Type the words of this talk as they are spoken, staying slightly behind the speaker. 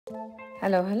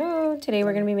Hello, hello. Today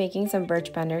we're going to be making some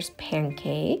Birch Benders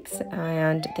pancakes,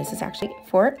 and this is actually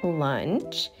for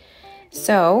lunch.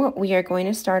 So we are going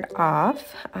to start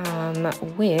off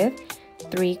with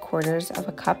 3/4 of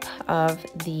a cup of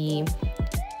the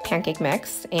pancake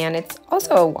mix, and it's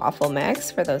also a waffle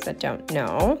mix for those that don't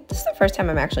know. This is the first time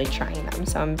I'm actually trying them,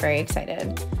 so I'm very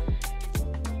excited.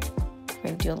 I'm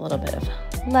going to do a little bit of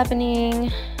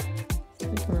leavening so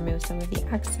we can remove some of the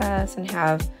excess and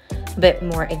have a bit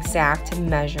more exact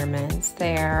measurements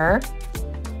there.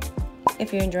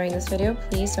 If you're enjoying this video,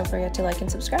 please don't forget to like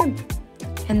and subscribe.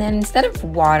 And then instead of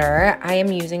water, I am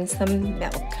using some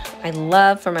milk. I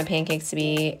love for my pancakes to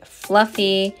be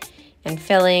fluffy and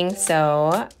filling,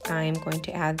 so I'm going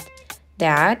to add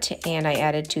that, and I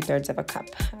added 2/3 of a cup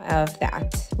of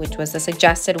that, which was the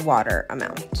suggested water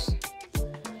amount.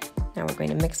 Now we're going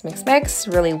to mix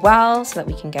really well so that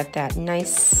we can get that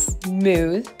nice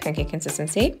smooth pancake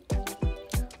consistency.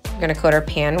 We're going to coat our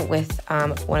pan with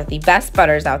one of the best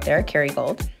butters out there,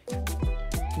 Kerrygold.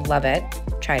 Love it.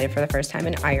 Tried it for the first time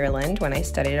in Ireland when I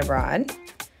studied abroad.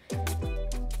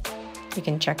 You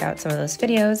can check out some of those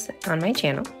videos on my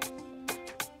channel.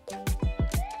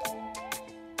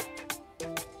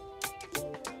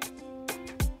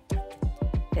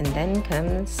 And then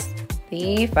comes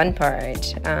the fun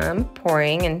part,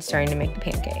 pouring and starting to make the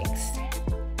pancakes.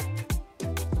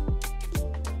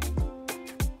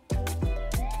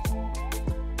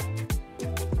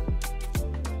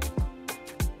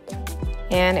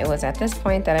 And it was at this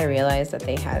point that I realized that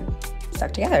they had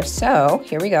stuck together. So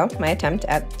here we go, my attempt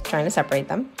at trying to separate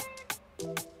them.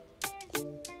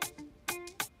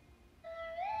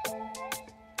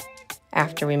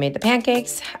 After we made the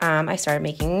pancakes, I started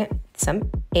making some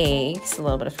eggs, a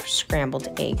little bit of scrambled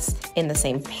eggs in the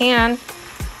same pan.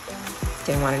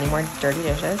 Didn't want any more dirty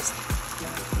dishes.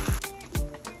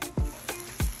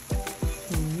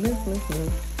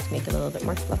 Move. Make it a little bit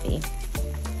more fluffy.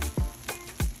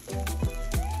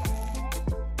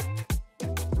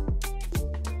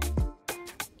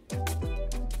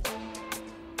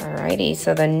 Alrighty,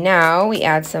 so then now we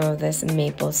add some of this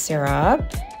maple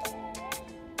syrup.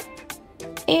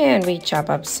 And we chop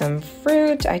up some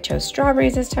fruit. I chose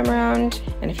strawberries this time around.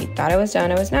 And if you thought I was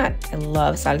done, I was not. I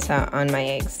love salsa on my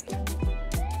eggs.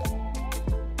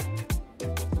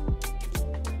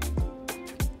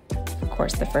 Of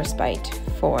course, the first bite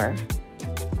for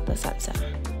the salsa.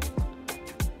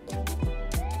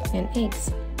 And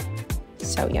eggs.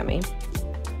 So yummy.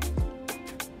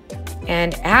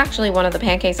 And actually, one of the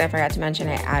pancakes I forgot to mention,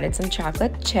 I added some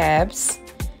chocolate chips.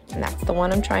 And that's the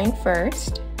one I'm trying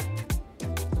first.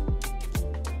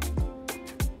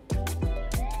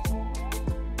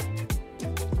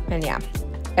 And yeah,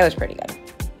 it was pretty good.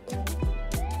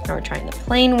 Now we're trying the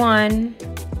plain one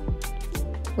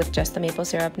with just the maple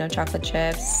syrup, no chocolate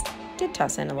chips. Did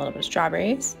toss in a little bit of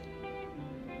strawberries.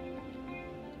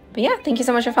 But yeah, thank you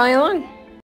so much for following along.